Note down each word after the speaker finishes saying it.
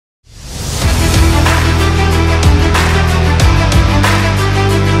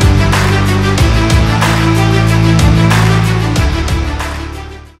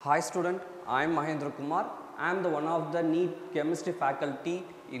student, I am Mahendra Kumar. I am the one of the NEET Chemistry faculty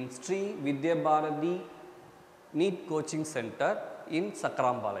in Sri Vidya Bharati NEET Coaching Center in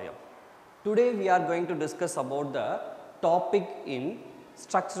Sakrambalayam. Today we are going to discuss about the topic in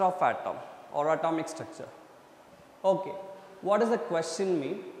structure of atom or atomic structure. Okay, what does the question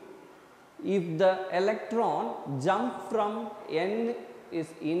mean? If the electron jump from n is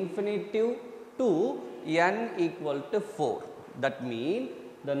infinitive to n equal to 4, that means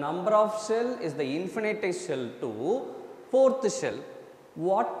the number of shell is the infinitesimal to fourth shell.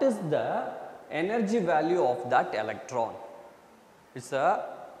 What is the energy value of that electron? It's a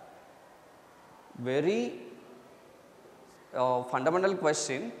very fundamental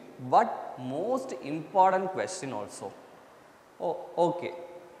question, but most important question also. Okay.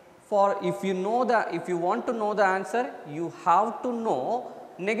 If you want to know the answer, you have to know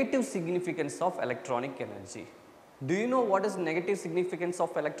negative significance of electronic energy. Do you know what is negative significance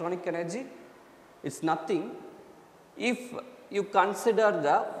of electronic energy? It's nothing. If you consider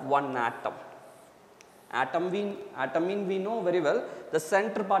the one atom. Atom we know very well. The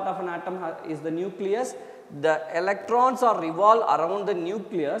center part of an atom is the nucleus. The electrons are revolve around the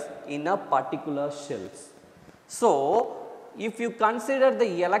nucleus in a particular shells. So, if you consider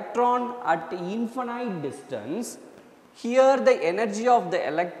the electron at infinite distance, here the energy of the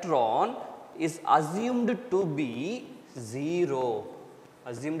electron is assumed to be 0.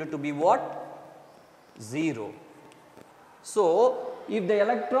 Assumed to be what? 0. So, if the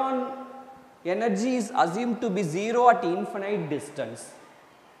electron energy is assumed to be 0 at infinite distance,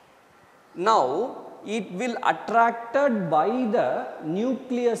 now it will attracted by the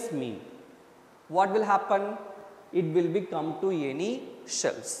nucleus mean. What will happen? It will be come to any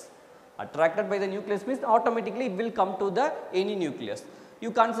shells. Attracted by the nucleus means automatically it will come to the any nucleus.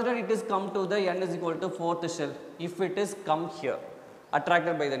 You consider it is come to the n is equal to fourth shell. If it is come here,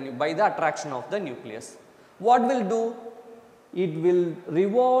 attracted by the attraction of the nucleus, what will do? It will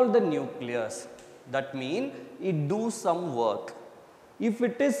revolve the nucleus. That means it do some work. If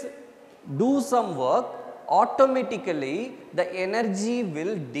it is do some work, automatically the energy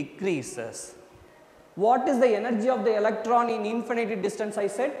will decreases. What is the energy of the electron in infinite distance? I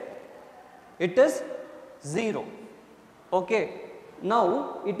said it is 0. Okay.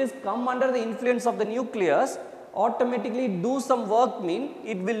 Now it is come under the influence of the nucleus, automatically do some work mean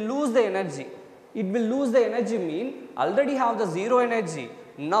it will lose the energy. It will lose the energy mean already have the 0 energy.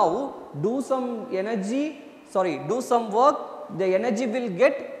 Now do some work, the energy will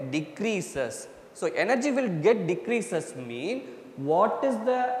get decreases. So energy will get decreases mean what is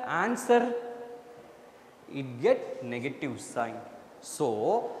the answer? It get negative sign.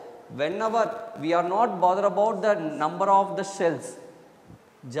 So whenever we are not bothered about the number of the shells,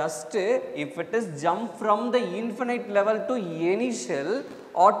 just if it is jump from the infinite level to any shell,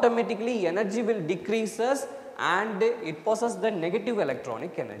 automatically energy will decreases and it possesses the negative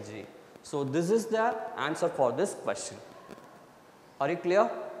electronic energy. So this is the answer for this question. Are you clear?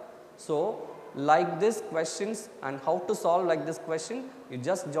 So like this questions and how to solve like this question, you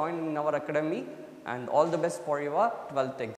just join in our academy, and all the best for your 12th exam.